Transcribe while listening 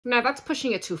Now that's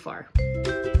pushing it too far. Hey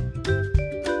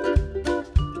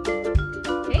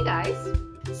guys.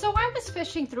 So I was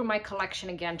fishing through my collection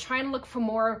again, trying to look for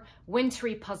more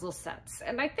wintry puzzle sets.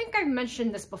 And I think I've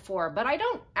mentioned this before, but I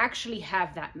don't actually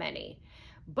have that many.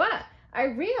 But I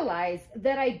realized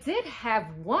that I did have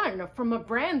one from a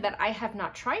brand that I have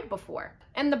not tried before.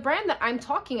 And the brand that I'm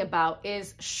talking about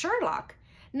is Sure Lox.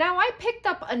 Now, I picked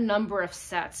up a number of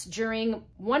sets during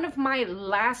one of my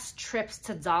last trips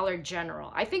to Dollar General.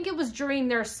 I think it was during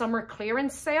their summer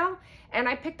clearance sale, and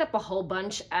I picked up a whole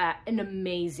bunch at an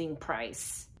amazing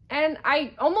price. And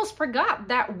I almost forgot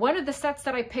that one of the sets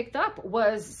that I picked up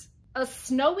was a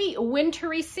snowy,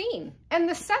 wintry scene. And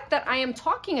the set that I am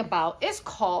talking about is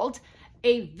called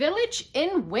A Village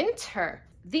in Winter.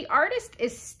 The artist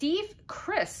is Steve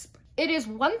Crisp. It is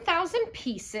 1,000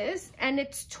 pieces and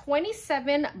it's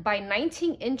 27 by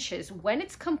 19 inches when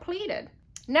it's completed.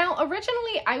 Now,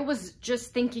 originally I was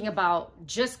just thinking about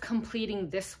just completing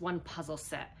this one puzzle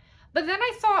set, but then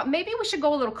I thought maybe we should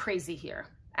go a little crazy here.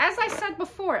 As I said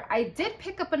before, I did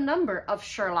pick up a number of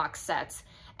Sure Lox sets,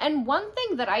 and one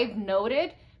thing that I've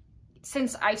noted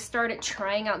since I started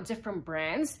trying out different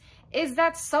brands is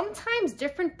that sometimes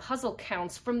different puzzle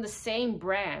counts from the same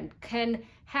brand can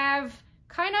have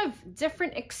kind of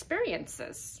different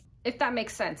experiences, if that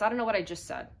makes sense. I don't know what I just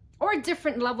said. Or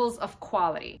different levels of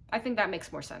quality. I think that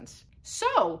makes more sense.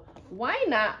 So why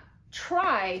not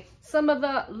try some of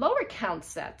the lower count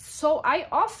sets? So I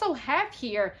also have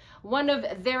here one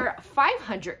of their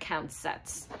 500 count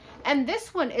sets. And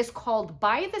this one is called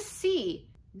By the Sea.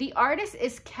 The artist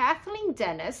is Kathleen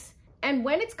Denis. And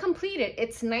when it's completed,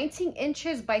 it's 19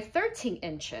 inches by 13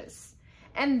 inches.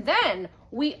 And then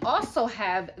we also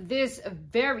have this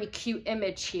very cute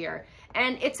image here,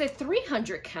 and it's a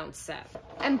 300 count set.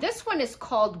 And this one is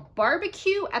called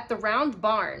Barbecue at the Round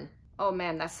Barn. Oh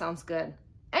man, that sounds good.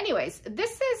 Anyways,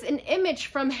 this is an image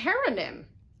from Heronim,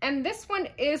 and this one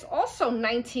is also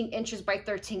 19 inches by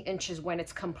 13 inches when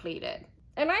it's completed.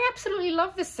 And I absolutely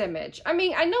love this image. I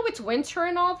mean, I know it's winter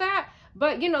and all that,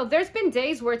 but, you know, there's been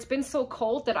days where it's been so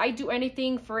cold that I do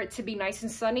anything for it to be nice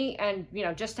and sunny and, you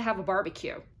know, just to have a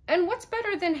barbecue. And what's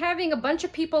better than having a bunch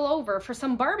of people over for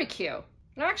some barbecue?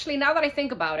 Actually, now that I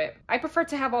think about it, I prefer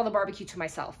to have all the barbecue to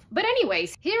myself. But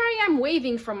anyways, here I am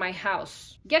waving from my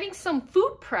house, getting some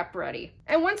food prep ready.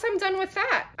 And once I'm done with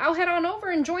that, I'll head on over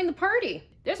and join the party.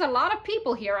 There's a lot of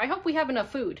people here. I hope we have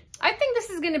enough food. I think this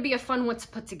is going to be a fun one to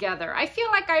put together. I feel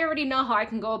like I already know how I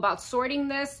can go about sorting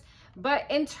this. But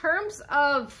in terms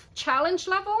of challenge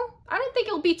level, I don't think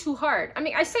it'll be too hard. I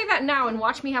mean, I say that now and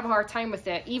watch me have a hard time with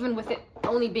it, even with it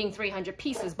only being 300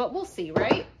 pieces, but we'll see,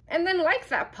 right? And then like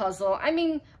that puzzle, I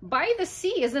mean, By the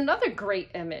Sea is another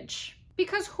great image.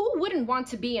 Because who wouldn't want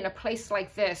to be in a place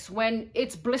like this when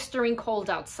it's blistering cold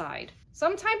outside?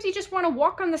 Sometimes you just want to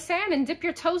walk on the sand and dip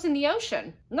your toes in the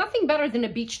ocean. Nothing better than a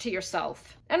beach to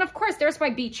yourself. And of course, there's my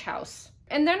beach house.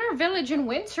 And then our Village in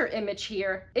Winter image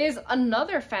here is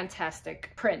another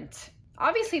fantastic print.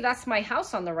 Obviously, that's my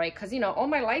house on the right because, you know, all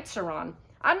my lights are on.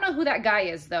 I don't know who that guy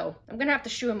is, though. I'm going to have to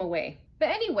shoo him away.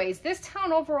 But anyways, this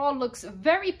town overall looks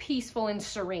very peaceful and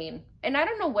serene. And I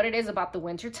don't know what it is about the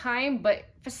winter time, but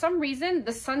for some reason,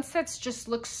 the sunsets just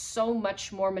look so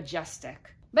much more majestic.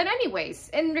 But anyways,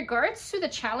 in regards to the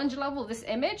challenge level of this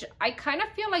image, I kind of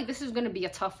feel like this is going to be a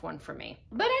tough one for me.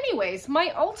 But anyways, my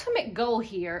ultimate goal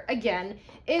here, again,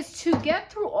 is to get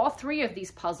through all three of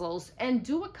these puzzles and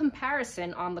do a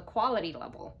comparison on the quality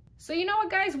level. So you know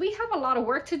what, guys? We have a lot of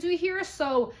work to do here,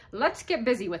 so let's get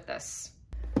busy with this.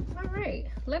 All right,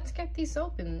 let's get these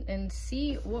open and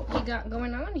see what we got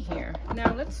going on here.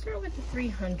 Now, let's start with the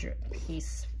 300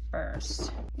 piece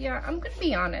first. Yeah, I'm going to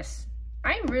be honest.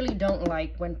 I really don't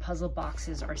like when puzzle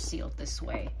boxes are sealed this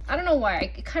way. I don't know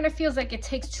why. It kind of feels like it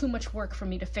takes too much work for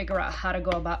me to figure out how to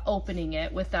go about opening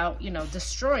it without, you know,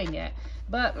 destroying it.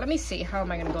 But let me see. How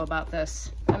am I going to go about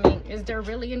this? I mean, is there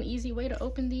really an easy way to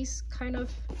open these kind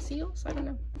of seals? I don't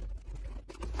know.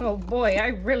 Oh boy, I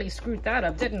really screwed that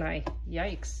up, didn't I?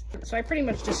 Yikes. So I pretty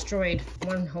much destroyed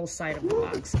one whole side of the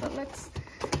box. But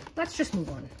let's just move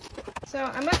on. So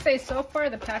I must say, so far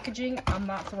the packaging I'm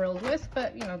not thrilled with,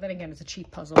 but you know, then again, it's a cheap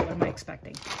puzzle. What am I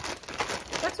expecting?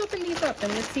 Let's open these up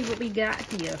and let's see what we got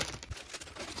here.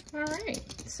 All right,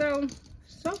 so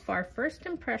far, first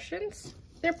impressions,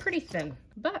 they're pretty thin,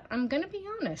 but I'm gonna be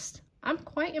honest, I'm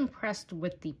quite impressed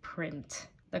with the print.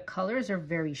 The colors are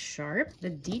very sharp. The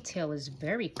detail is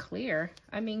very clear.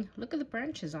 I mean, look at the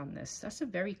branches on this. That's a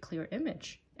very clear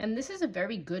image. And this is a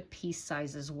very good piece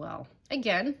size as well.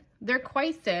 Again, they're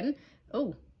quite thin.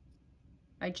 Oh,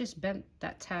 I just bent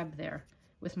that tab there.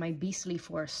 with my beastly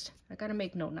force. I gotta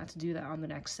make note not to do that on the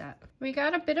next set. We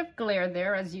got a bit of glare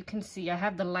there, as you can see. I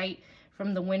have the light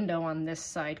from the window on this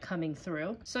side coming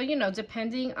through. So, you know,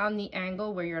 depending on the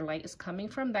angle where your light is coming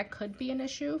from, that could be an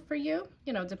issue for you,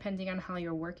 you know, depending on how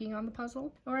you're working on the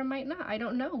puzzle, or it might not. I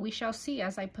don't know. We shall see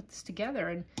as I put this together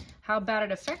and how bad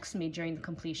it affects me during the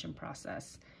completion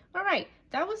process. All right,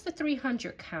 that was the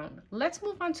 300 count. Let's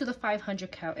move on to the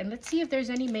 500 count and let's see if there's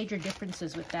any major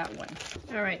differences with that one.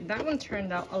 All right, that one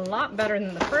turned out a lot better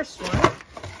than the first one.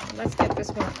 Let's get this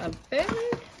one a bit.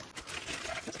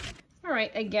 All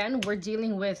right, again, we're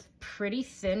dealing with pretty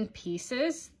thin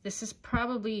pieces. This is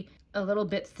probably a little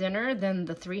bit thinner than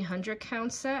the 300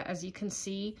 count set. As you can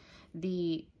see,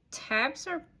 the tabs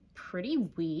are pretty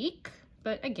weak,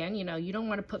 but again, you know, you don't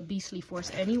want to put beastly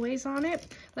force anyways on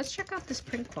it. Let's check out this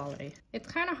print quality.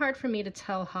 It's kind of hard for me to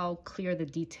tell how clear the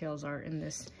details are in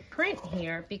this print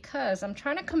here because I'm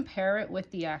trying to compare it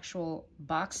with the actual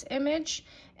box image,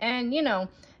 and you know,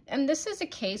 and this is a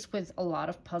case with a lot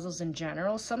of puzzles in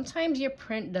general. Sometimes your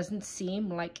print doesn't seem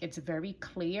like it's very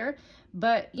clear,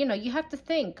 but you know, you have to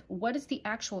think, what does the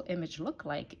actual image look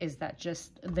like? Is that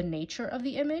just the nature of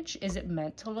the image? Is it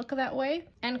meant to look that way?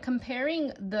 And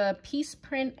comparing the piece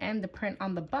print and the print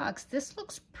on the box, this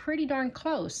looks pretty darn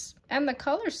close. And the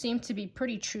colors seem to be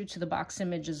pretty true to the box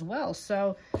image as well.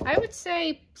 So I would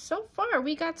say so far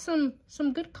we got some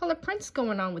good color prints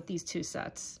going on with these two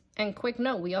sets. And quick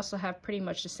note, we also have pretty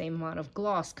much the same amount of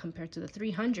gloss compared to the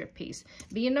 300 piece.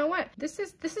 But you know what? This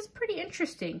is pretty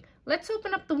interesting. Let's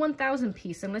open up the 1000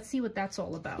 piece and let's see what that's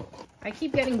all about. I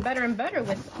keep getting better and better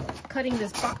with cutting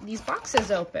these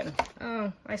boxes open.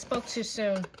 Oh, I spoke too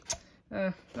soon.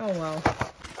 Oh well.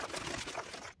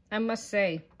 I must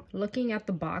say, looking at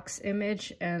the box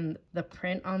image and the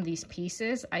print on these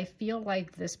pieces, I feel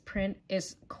like this print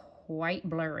is quite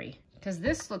blurry, because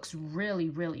this looks really,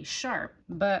 really sharp.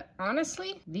 But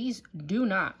honestly, these do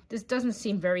not. This doesn't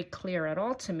seem very clear at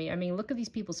all to me. I mean, look at these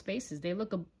people's faces. They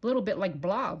look a little bit like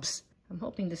blobs. I'm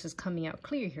hoping this is coming out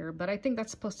clear here, but I think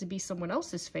that's supposed to be someone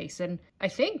else's face, and I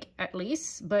think at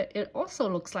least, but it also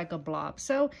looks like a blob.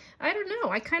 So I don't know.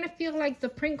 I kind of feel like the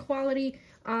print quality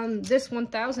on this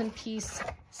 1000 piece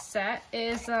set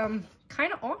is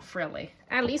kind of off, really,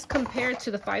 at least compared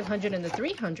to the 500 and the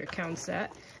 300 count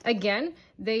set. Again,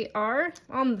 they are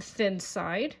on the thin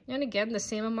side, and again, the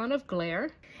same amount of glare.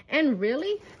 And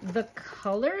really, the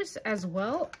colors as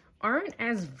well aren't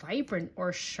as vibrant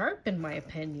or sharp in my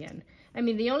opinion. I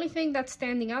mean, the only thing that's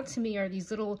standing out to me are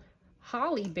these little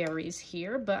holly berries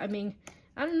here, but I mean,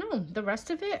 I don't know. The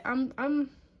rest of it, I don't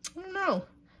know.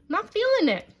 Not feeling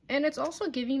it. And it's also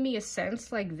giving me a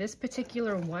sense like this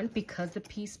particular one, because the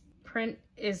piece print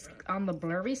is on the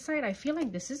blurry side, I feel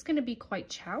like this is going to be quite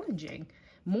challenging.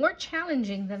 More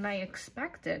challenging than I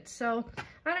expected. So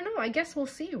I don't know, I guess we'll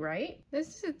see, right?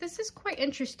 This is quite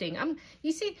interesting.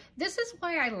 You see, this is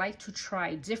why I like to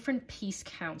try different piece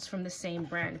counts from the same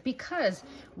brand, because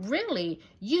really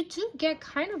you do get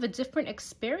kind of a different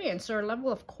experience or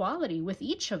level of quality with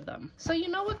each of them. So you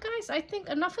know what, guys, I think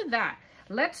enough of that.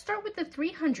 Let's start with the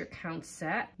 300 count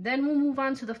set, then we'll move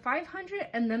on to the 500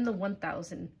 and then the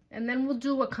 1000. And then we'll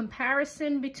do a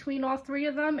comparison between all three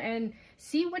of them and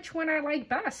see which one I like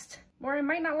best. Or I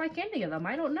might not like any of them.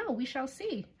 I don't know. We shall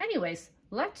see. Anyways,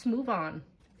 let's move on.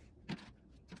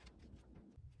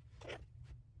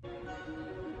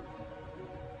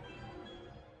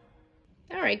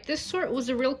 All right, this sort was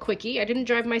a real quickie. I didn't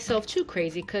drive myself too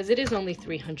crazy because it is only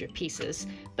 300 pieces.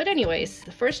 But anyways,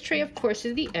 the first tray, of course,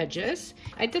 is the edges.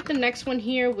 I did the next one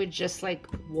here with just like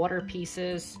water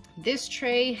pieces. This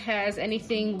tray has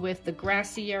anything with the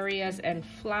grassy areas and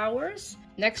flowers.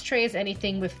 Next tray is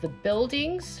anything with the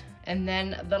buildings. And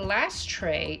then the last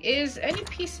tray is any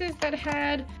pieces that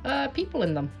had people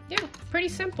in them. Yeah, pretty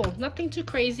simple. Nothing too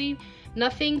crazy,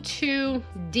 nothing too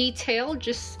detailed,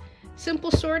 just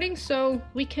simple sorting, so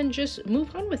we can just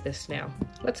move on with this now.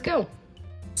 Let's go.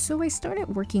 So I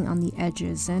started working on the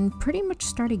edges and pretty much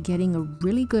started getting a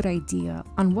really good idea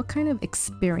on what kind of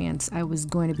experience I was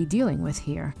going to be dealing with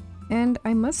here. And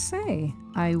I must say,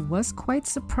 I was quite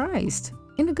surprised,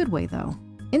 in a good way though.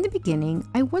 In the beginning,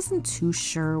 I wasn't too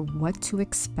sure what to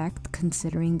expect,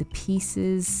 considering the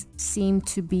pieces seemed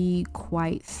to be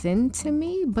quite thin to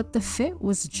me, but the fit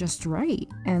was just right.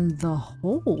 And the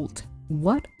hold,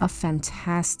 what a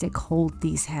fantastic hold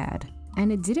these had.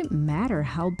 And it didn't matter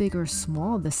how big or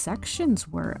small the sections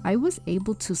were. I was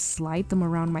able to slide them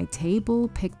around my table,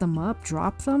 pick them up,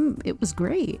 drop them. It was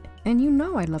great. And you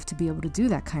know I love to be able to do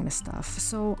that kind of stuff.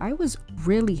 So I was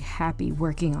really happy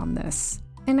working on this.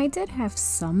 And I did have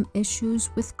some issues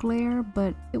with glare,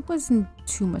 but it wasn't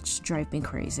too much to drive me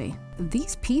crazy.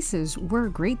 These pieces were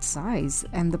a great size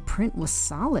and the print was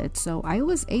solid, so I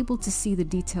was able to see the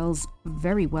details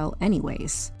very well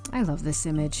anyways. I love this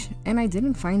image, and I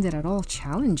didn't find it at all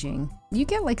challenging. You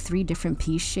get like 3 different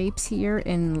piece shapes here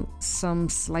in some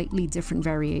slightly different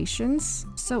variations,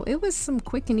 so it was some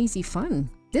quick and easy fun.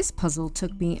 This puzzle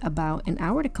took me about an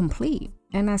hour to complete,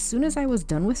 and as soon as I was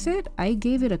done with it, I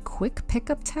gave it a quick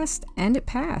pickup test and it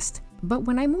passed. But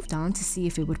when I moved on to see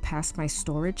if it would pass my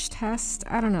storage test,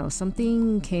 I don't know,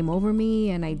 something came over me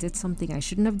and I did something I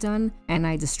shouldn't have done and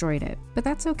I destroyed it. But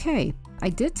that's okay. I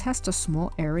did test a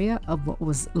small area of what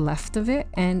was left of it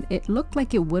and it looked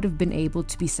like it would have been able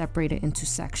to be separated into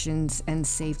sections and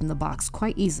saved in the box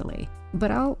quite easily.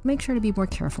 But I'll make sure to be more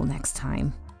careful next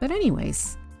time. But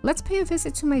anyways, let's pay a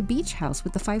visit to my beach house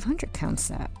with the 500 count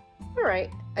set.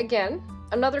 Alright, again,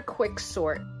 another quick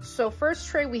sort. So first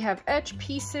tray we have edge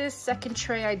pieces, second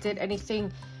tray I did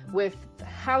anything with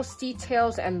house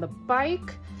details and the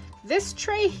bike. This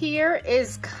tray here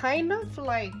is kind of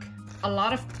like a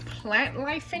lot of plant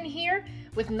life in here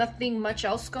with nothing much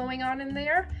else going on in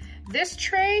there. This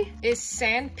tray is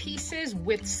sand pieces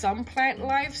with some plant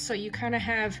life, so you kind of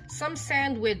have some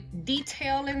sand with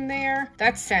detail in there.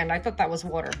 That's sand, I thought that was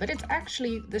water, but it's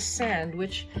actually the sand,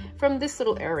 which from this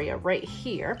little area right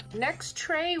here. Next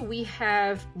tray, we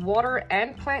have water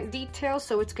and plant detail,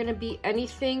 so it's gonna be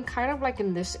anything kind of like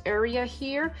in this area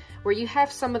here, where you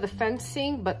have some of the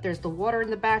fencing, but there's the water in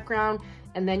the background,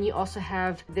 and then you also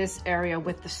have this area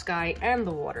with the sky and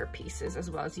the water pieces as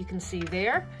well, as you can see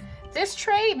there. This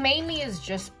tray mainly is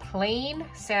just plain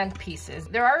sand pieces.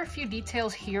 There are a few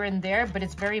details here and there, but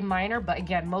it's very minor, but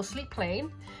again, mostly plain.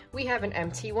 We have an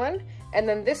empty one, and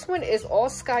then this one is all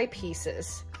sky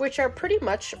pieces, which are pretty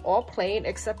much all plain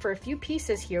except for a few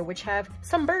pieces here which have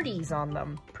some birdies on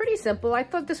them. Pretty simple. I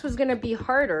thought this was gonna be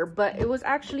harder, but it was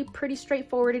actually pretty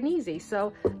straightforward and easy,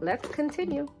 so let's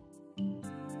continue.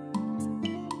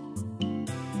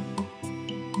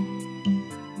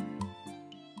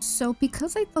 So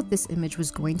because I thought this image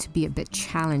was going to be a bit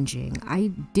challenging,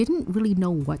 I didn't really know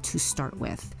what to start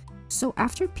with. So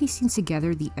after piecing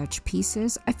together the edge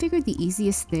pieces, I figured the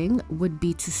easiest thing would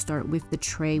be to start with the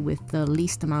tray with the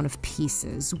least amount of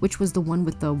pieces, which was the one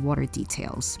with the water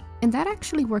details. And that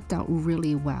actually worked out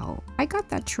really well. I got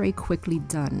that tray quickly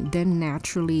done, then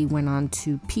naturally went on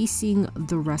to piecing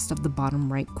the rest of the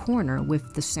bottom right corner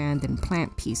with the sand and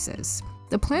plant pieces.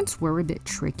 The plants were a bit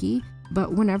tricky,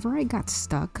 but whenever I got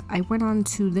stuck, I went on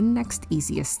to the next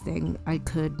easiest thing I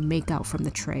could make out from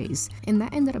the trays, and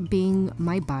that ended up being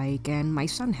my bike and my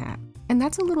sun hat. And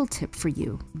that's a little tip for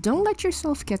you. Don't let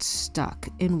yourself get stuck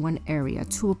in one area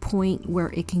to a point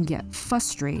where it can get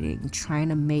frustrating trying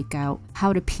to make out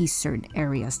how to piece certain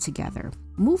areas together.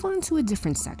 Move on to a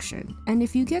different section, and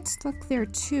if you get stuck there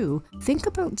too, think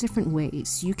about different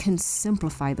ways you can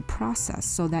simplify the process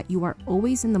so that you are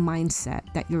always in the mindset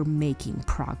that you're making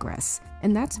progress.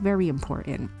 And that's very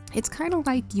important. It's kind of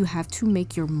like you have to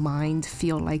make your mind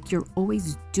feel like you're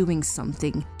always doing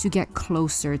something to get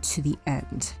closer to the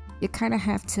end. You kind of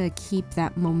have to keep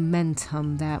that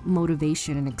momentum, that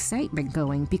motivation and excitement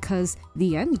going, because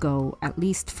the end goal, at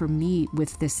least for me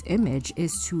with this image,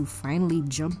 is to finally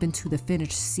jump into the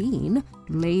finished scene,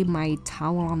 lay my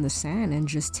towel on the sand and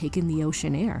just take in the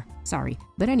ocean air. Sorry,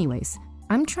 but anyways,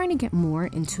 I'm trying to get more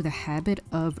into the habit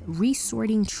of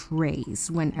resorting trays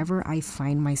whenever I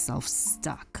find myself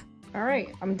stuck. All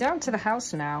right, I'm down to the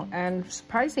house now, and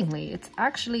surprisingly, it's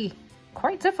actually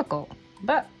quite difficult,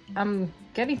 but I'm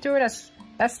getting through it as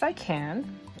best I can.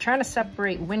 I'm trying to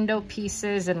separate window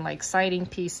pieces and like siding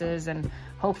pieces, and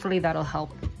hopefully that'll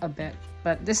help a bit.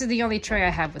 But this is the only tray I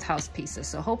have with house pieces,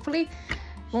 so hopefully it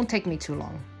won't take me too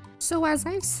long. So as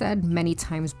I've said many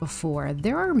times before,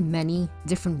 there are many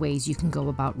different ways you can go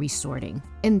about resorting.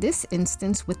 In this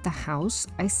instance with the house,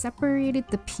 I separated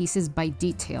the pieces by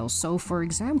detail. So for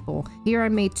example, here I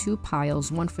made 2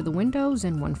 piles, one for the windows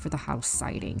and one for the house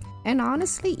siding. And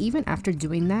honestly, even after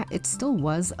doing that, it still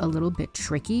was a little bit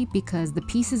tricky because the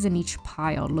pieces in each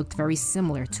pile looked very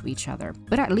similar to each other.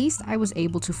 But at least I was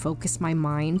able to focus my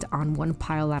mind on one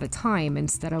pile at a time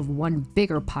instead of one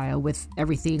bigger pile with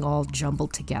everything all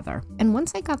jumbled together. And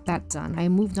once I got that done, I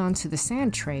moved on to the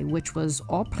sand tray, which was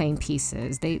all plain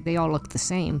pieces. They all looked the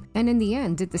same. And in the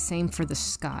end, did the same for the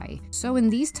sky. So in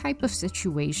these type of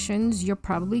situations, you're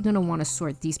probably going to want to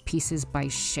sort these pieces by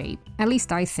shape. At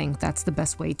least I think that's the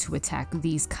best way to attack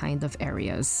these kind of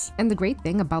areas. And the great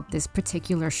thing about this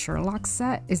particular Sure Lox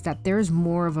set is that there's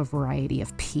more of a variety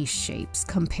of piece shapes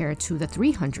compared to the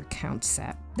 300 count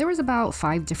set. There was about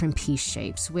 5 different piece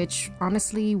shapes, which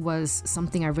honestly was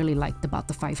something I really liked about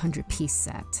the 500 piece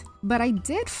set. But I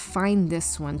did find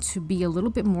this one to be a little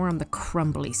bit more on the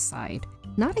crumbly side,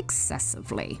 not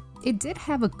excessively. It did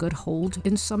have a good hold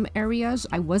in some areas.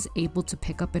 I was able to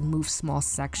pick up and move small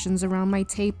sections around my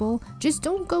table. Just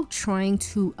don't go trying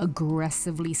to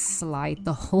aggressively slide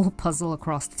the whole puzzle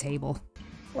across the table.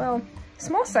 Well,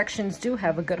 small sections do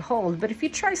have a good hold, but if you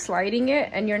try sliding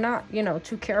it and you're not,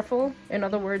 too careful, in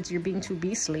other words, you're being too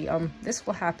beastly, this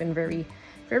will happen very,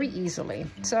 very easily.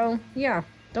 So yeah,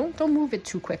 don't move it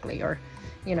too quickly, or,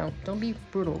 don't be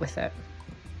brutal with it.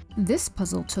 This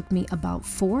puzzle took me about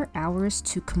 4 hours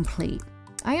to complete.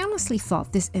 I honestly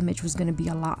thought this image was going to be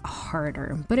a lot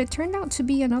harder, but it turned out to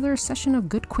be another session of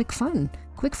good, quick fun.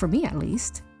 Quick for me, at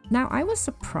least. Now, I was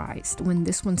surprised when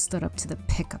this one stood up to the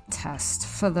pickup test.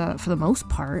 For the most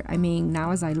part, I mean,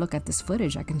 now as I look at this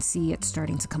footage, I can see it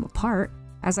starting to come apart.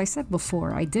 As I said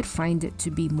before, I did find it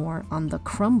to be more on the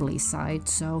crumbly side,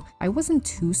 so I wasn't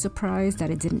too surprised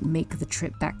that it didn't make the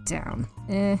trip back down.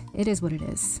 It is what it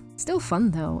is. Still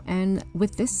fun though, and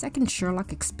with this second Sure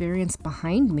Lox experience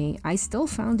behind me, I still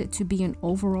found it to be an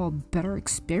overall better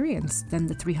experience than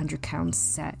the 300 count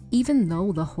set, even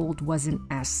though the hold wasn't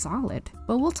as solid.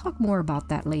 But we'll talk more about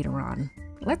that later on.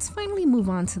 Let's finally move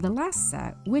on to the last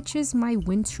set, which is my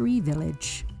wintry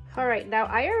village. Alright, now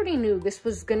I already knew this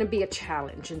was going to be a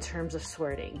challenge in terms of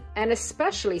sorting, and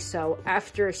especially so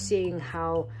after seeing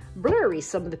how blurry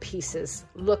some of the pieces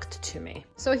looked to me.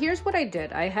 So here's what I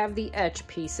did. I have the edge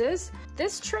pieces.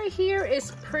 This tray here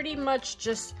is pretty much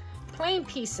just plain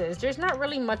pieces. There's not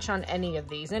really much on any of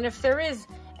these, and if there is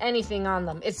anything on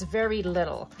them, it's very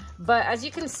little. But as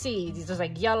you can see, these are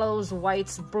like yellows,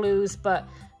 whites, blues, but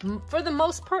for the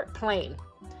most part plain.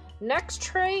 Next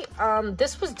tray,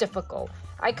 this was difficult.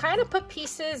 I kind of put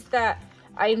pieces that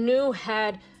I knew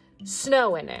had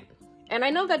snow in it. And I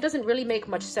know that doesn't really make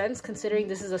much sense considering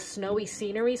this is a snowy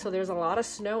scenery, so there's a lot of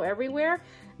snow everywhere.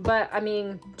 But I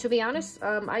mean, to be honest,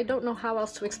 I don't know how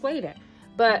else to explain it.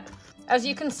 But as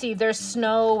you can see, there's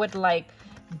snow with like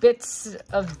bits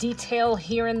of detail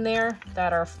here and there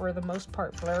that are for the most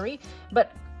part blurry.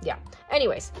 But yeah,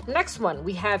 anyways, next one,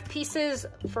 we have pieces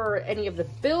for any of the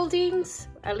buildings,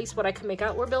 at least what I can make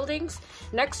out were buildings.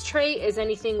 Next tray is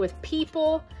anything with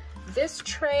people. This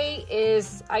tray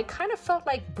is, I kind of felt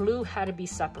like blue had to be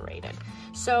separated.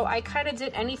 So I kind of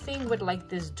did anything with like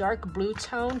this dark blue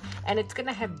tone, and it's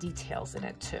gonna have details in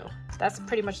it too. That's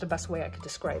pretty much the best way I could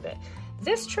describe it.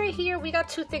 This tray here, we got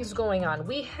 2 things going on.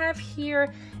 We have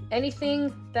here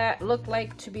anything that looked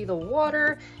like to be the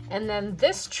water, and then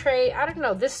this tray, I don't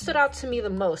know, this stood out to me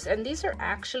the most, and these are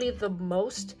actually the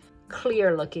most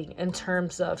clear looking in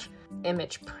terms of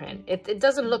image print. It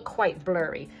doesn't look quite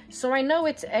blurry. So I know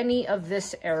it's any of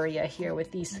this area here with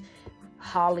these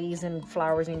hollies and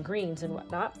flowers and greens and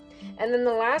whatnot. And then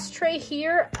the last tray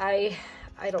here, I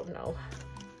don't know.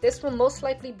 This will most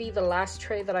likely be the last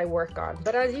tray that I work on.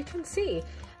 But as you can see,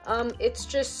 it's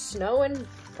just snow and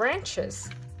branches.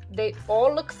 They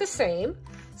all look the same.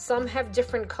 Some have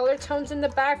different color tones in the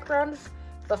background,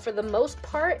 but for the most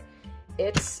part,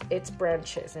 it's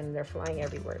branches and they're flying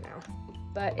everywhere now.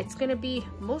 But it's gonna be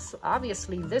most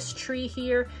obviously this tree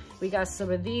here. We got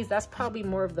some of these. That's probably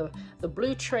more of the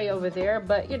blue tray over there.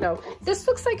 But this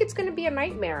looks like it's gonna be a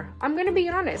nightmare. I'm gonna be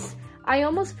honest. I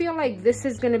almost feel like this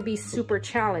is gonna be super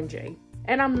challenging.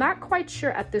 And I'm not quite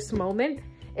sure at this moment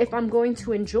if I'm going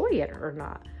to enjoy it or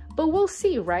not. But we'll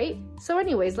see, right? So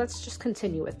anyways, let's just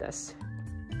continue with this.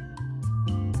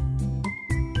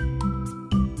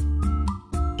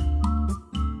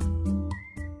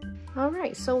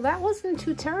 Alright, so that wasn't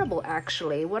too terrible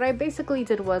actually. What I basically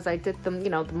did was I did them,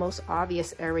 the most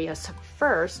obvious areas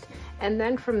first, and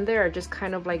then from there just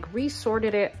kind of like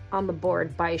resorted it on the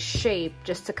board by shape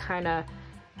just to kind of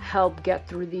help get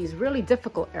through these really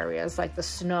difficult areas like the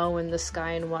snow and the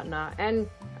sky and whatnot. And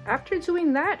after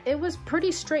doing that, it was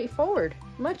pretty straightforward.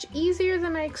 Much easier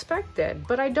than I expected,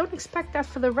 but I don't expect that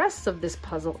for the rest of this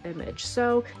puzzle image.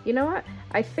 So, you know what?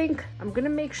 I think I'm gonna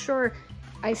make sure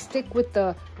I stick with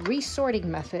the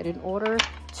resorting method in order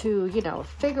to,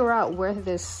 figure out where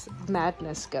this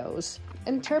madness goes.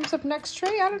 In terms of next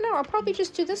tray, I don't know. I'll probably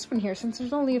just do this one here since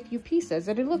there's only a few pieces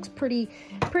and it looks pretty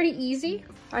easy,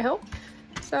 I hope.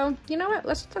 So, you know what?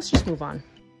 Let's just move on.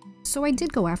 So I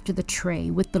did go after the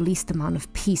tray with the least amount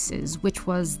of pieces, which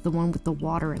was the one with the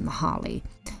water and the holly.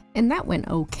 And that went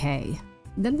okay.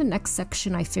 Then the next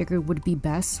section I figured would be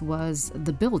best was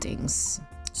the buildings.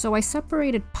 So I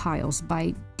separated piles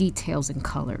by details and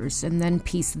colors and then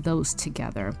pieced those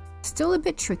together. Still a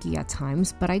bit tricky at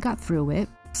times, but I got through it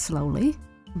slowly.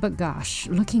 But gosh,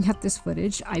 looking at this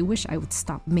footage, I wish I would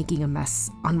stop making a mess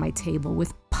on my table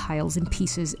with piles and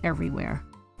pieces everywhere.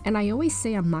 And I always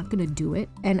say I'm not gonna do it,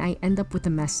 and I end up with a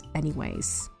mess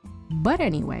anyways. But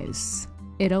anyways,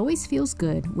 it always feels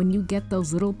good when you get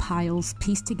those little piles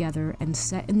pieced together and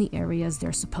set in the areas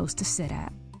they're supposed to sit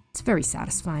at. It's very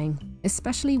satisfying,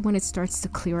 especially when it starts to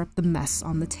clear up the mess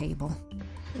on the table.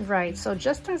 Right, so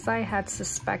just as I had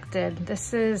suspected,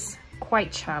 this is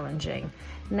quite challenging.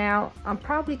 Now, I'm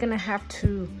probably gonna have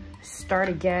to start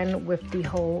again with the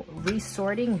whole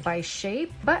resorting by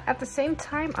shape, but at the same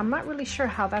time, I'm not really sure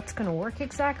how that's gonna work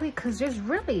exactly, because there's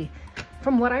really,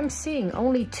 from what I'm seeing,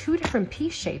 only 2 different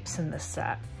piece shapes in this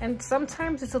set. And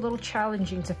sometimes it's a little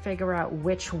challenging to figure out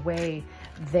which way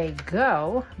they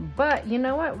go, but you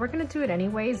know what? We're gonna do it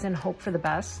anyways and hope for the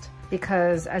best,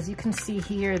 because as you can see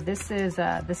here, this is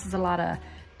a lot of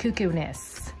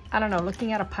cuckoo-ness. I don't know,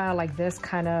 looking at a pile like this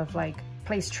kind of like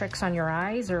plays tricks on your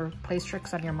eyes or plays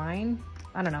tricks on your mind.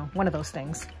 I don't know, one of those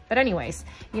things. But anyways,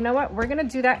 you know what? We're gonna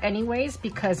do that anyways,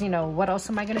 because you know, what else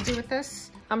am I gonna do with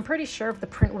this? I'm pretty sure if the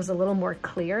print was a little more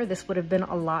clear, this would have been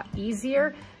a lot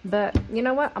easier, but you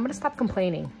know what? I'm gonna stop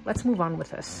complaining. Let's move on with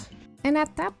this. And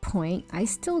at that point, I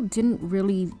still didn't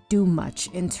really do much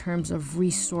in terms of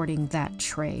resorting that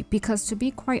tray, because to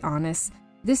be quite honest,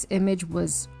 this image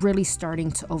was really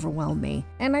starting to overwhelm me,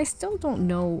 and I still don't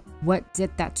know what did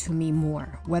that to me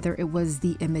more, whether it was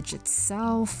the image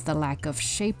itself, the lack of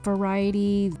shape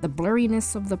variety, the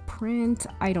blurriness of the print,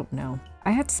 I don't know. I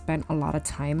had spent a lot of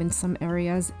time in some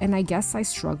areas, and I guess I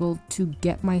struggled to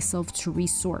get myself to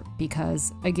resort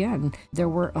because, again, there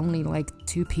were only like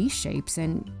 2 piece shapes,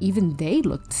 and even they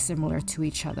looked similar to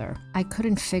each other. I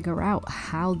couldn't figure out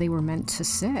how they were meant to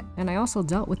sit, and I also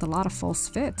dealt with a lot of false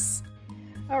fits.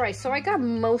 Alright, so I got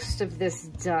most of this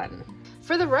done.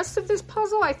 For the rest of this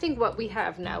puzzle, I think what we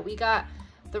have now, we got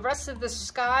the rest of the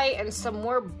sky and some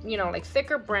more, you know, like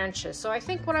thicker branches. So I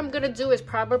think what I'm gonna do is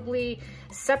probably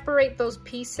separate those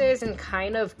pieces and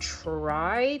kind of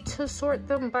try to sort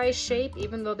them by shape,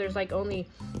 even though there's like only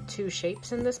 2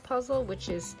 shapes in this puzzle, which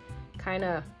is kind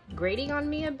of grating on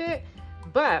me a bit,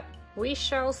 but we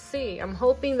shall see. I'm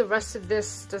hoping the rest of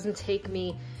this doesn't take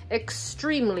me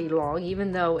extremely long,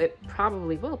 even though it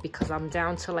probably will, because I'm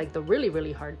down to like the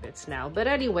really hard bits now. But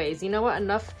anyways, you know what,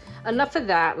 enough of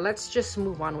that. Let's just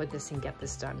move on with this and get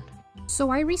this done. So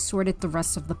I resorted the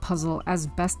rest of the puzzle as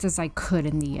best as I could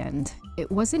in the end. It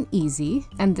wasn't easy,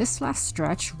 and this last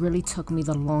stretch really took me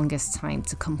the longest time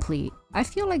to complete. I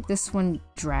feel like this one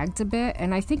dragged a bit,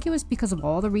 and I think it was because of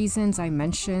all the reasons I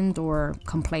mentioned or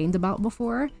complained about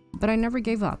before, but I never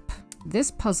gave up.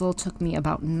 This puzzle took me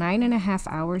about 9.5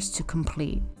 hours to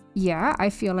complete. Yeah,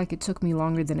 I feel like it took me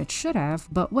longer than it should have,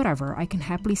 but whatever, I can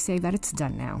happily say that it's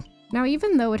done now. Now,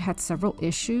 even though it had several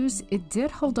issues, it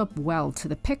did hold up well to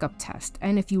the pickup test,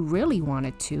 and if you really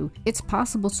wanted to, it's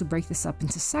possible to break this up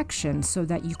into sections so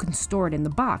that you can store it in the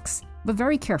box, but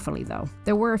very carefully though.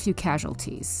 There were a few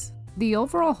casualties. The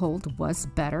overall hold was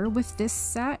better with this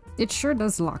set. It sure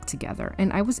does lock together,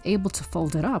 and I was able to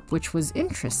fold it up, which was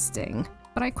interesting.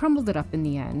 But I crumbled it up in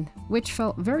the end, which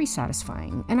felt very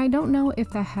satisfying, and I don't know if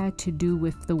that had to do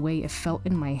with the way it felt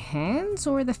in my hands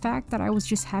or the fact that I was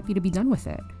just happy to be done with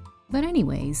it. But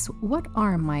anyways, what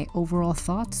are my overall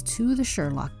thoughts to the Sure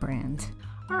Lox brand?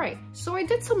 Alright, so I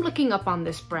did some looking up on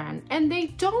this brand, and they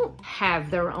don't have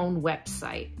their own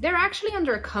website. They're actually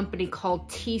under a company called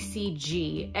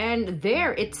TCG, and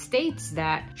there it states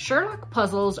that Sure Lox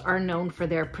puzzles are known for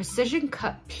their precision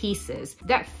cut pieces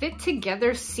that fit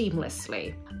together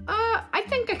seamlessly. I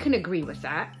think I can agree with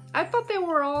that. I thought they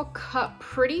were all cut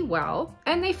pretty well,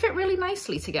 and they fit really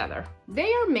nicely together.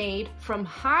 They are made from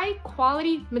high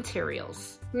quality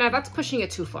materials. Now that's pushing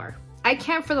it too far. I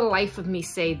can't for the life of me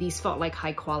say these felt like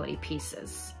high quality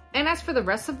pieces. And as for the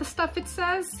rest of the stuff it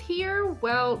says here,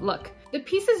 well, look, the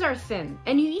pieces are thin,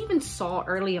 and you even saw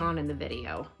early on in the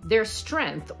video their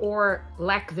strength, or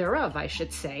lack thereof, I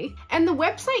should say. And the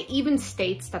website even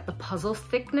states that the puzzle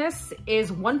thickness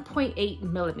is 1.8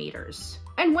 millimeters.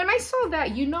 And when I saw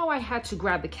that, you know I had to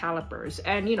grab the calipers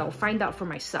and, you know, find out for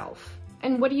myself.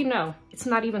 And what do you know? It's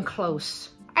not even close.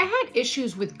 I had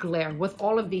issues with glare with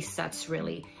all of these sets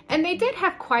really, and they did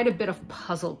have quite a bit of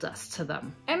puzzle dust to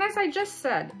them. And as I just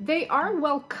said, they are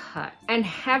well cut and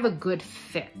have a good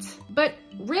fit. But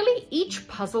really each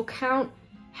puzzle count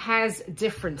has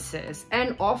differences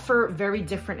and offer very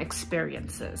different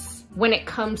experiences when it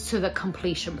comes to the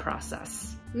completion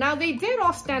process. Now they did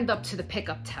all stand up to the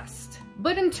pickup test,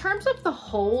 but in terms of the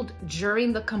hold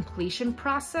during the completion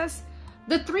process,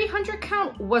 the 300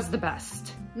 count was the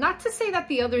best. Not to say that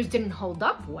the others didn't hold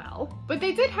up well, but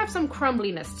they did have some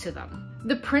crumbliness to them.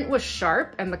 The print was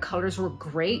sharp and the colors were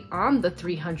great on the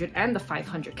 300 and the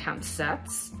 500 count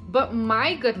sets. But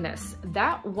my goodness,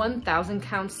 that 1000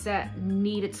 count set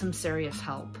needed some serious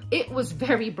help. It was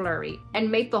very blurry and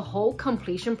made the whole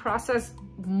completion process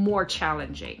more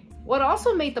challenging. What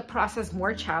also made the process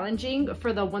more challenging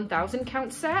for the 1000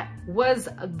 count set was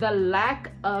the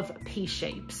lack of piece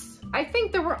shapes. I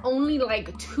think there were only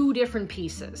like 2 different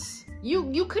pieces.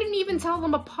 You couldn't even tell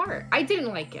them apart. I didn't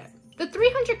like it. The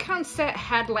 300 count set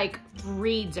had like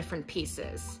 3 different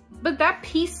pieces, but that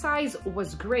piece size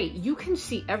was great. You can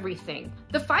see everything.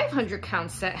 The 500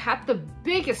 count set had the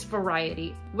biggest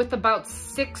variety with about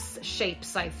 6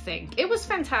 shapes, I think. It was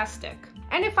fantastic.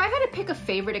 And if I had to pick a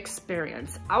favorite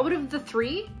experience out of the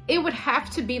 3, it would have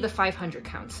to be the 500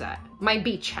 count set, my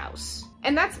beach house.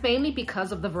 And that's mainly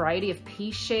because of the variety of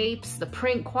piece shapes, the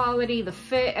print quality, the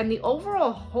fit, and the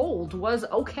overall hold was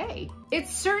okay. It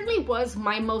certainly was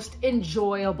my most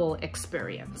enjoyable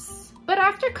experience. But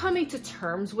after coming to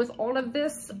terms with all of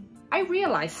this, I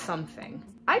realized something.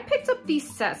 I picked up these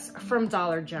sets from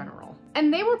Dollar General,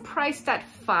 and they were priced at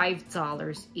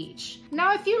 $5 each.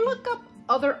 Now, if you look up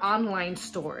other online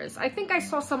stores, I think I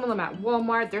saw some of them at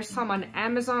Walmart, there's some on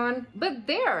Amazon, but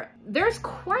there's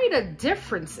quite a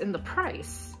difference in the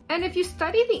price. And if you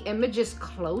study the images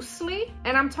closely,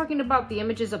 and I'm talking about the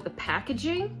images of the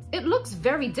packaging, it looks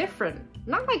very different.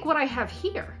 Not like what I have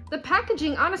here. The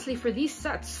packaging, honestly, for these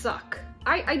sets suck.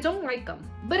 I don't like them.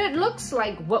 But it looks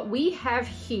like what we have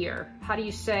here, how do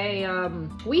you say,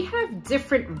 we have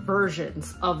different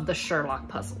versions of the Sure Lox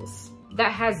puzzles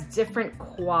that has different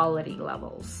quality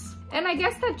levels. And I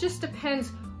guess that just depends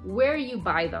where you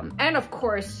buy them. And of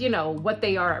course, you know, what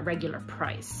they are at regular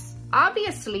price.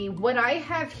 Obviously, what I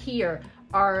have here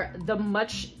are the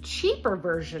much cheaper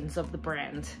versions of the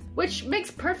brand, which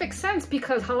makes perfect sense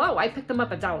because, hello, I picked them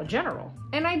up at Dollar General.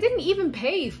 And I didn't even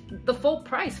pay the full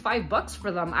price, $5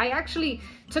 for them. I actually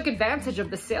took advantage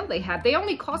of the sale they had. They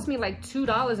only cost me like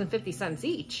 $2.50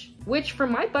 each, which for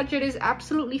my budget is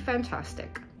absolutely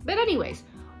fantastic. But anyways,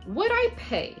 would I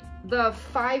pay the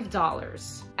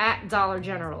 $5 at Dollar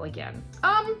General again?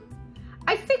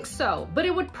 I think so, but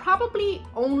it would probably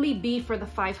only be for the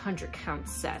 500 count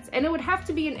sets, and it would have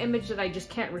to be an image that I just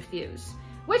can't refuse.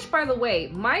 Which, by the way,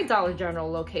 my Dollar General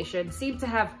location seemed to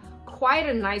have quite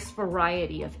a nice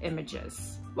variety of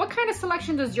images. What kind of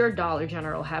selection does your Dollar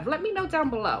General have? Let me know down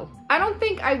below. I don't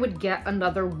think I would get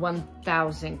another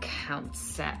 1000 count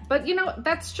set, but you know,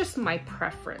 that's just my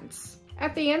preference.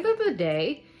 At the end of the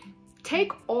day,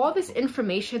 take all this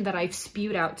information that I've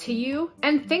spewed out to you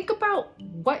and think about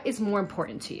what is more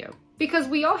important to you. Because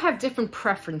we all have different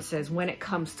preferences when it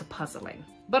comes to puzzling.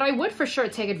 But I would for sure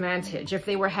take advantage if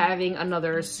they were having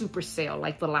another super sale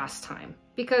like the last time.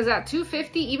 Because at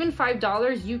 $2.50, even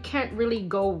 $5, you can't really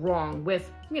go wrong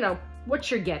with, you know,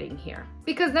 what you're getting here.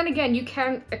 Because then again, you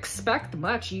can't expect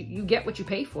much. You get what you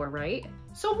pay for, right?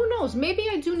 So who knows, maybe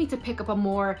I do need to pick up a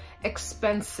more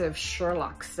expensive Sure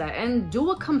Lox set and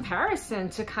do a comparison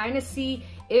to kind of see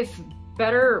if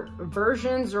better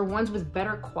versions or ones with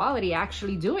better quality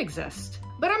actually do exist.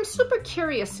 But I'm super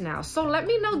curious now, so let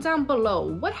me know down below,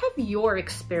 what have your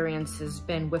experiences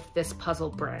been with this puzzle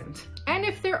brand? And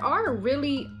if there are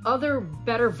really other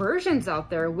better versions out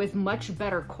there with much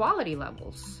better quality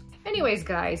levels. Anyways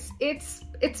guys, it's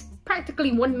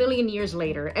practically 1 million years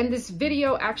later, and this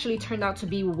video actually turned out to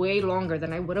be way longer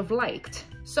than I would have liked.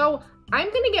 So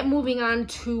I'm gonna get moving on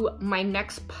to my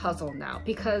next puzzle now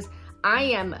because I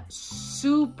am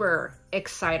super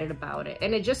excited about it,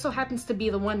 and it just so happens to be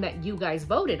the one that you guys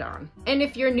voted on. And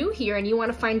if you're new here and you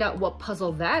want to find out what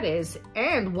puzzle that is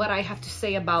and what I have to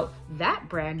say about that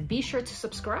brand, be sure to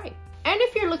subscribe. And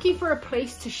if you're looking for a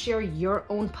place to share your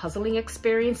own puzzling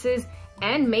experiences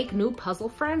and make new puzzle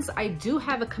friends, I do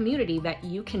have a community that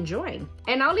you can join.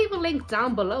 And I'll leave a link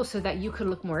down below so that you can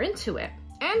look more into it.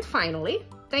 And finally,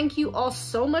 thank you all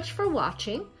so much for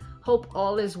watching. Hope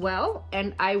all is well,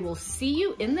 and I will see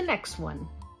you in the next one.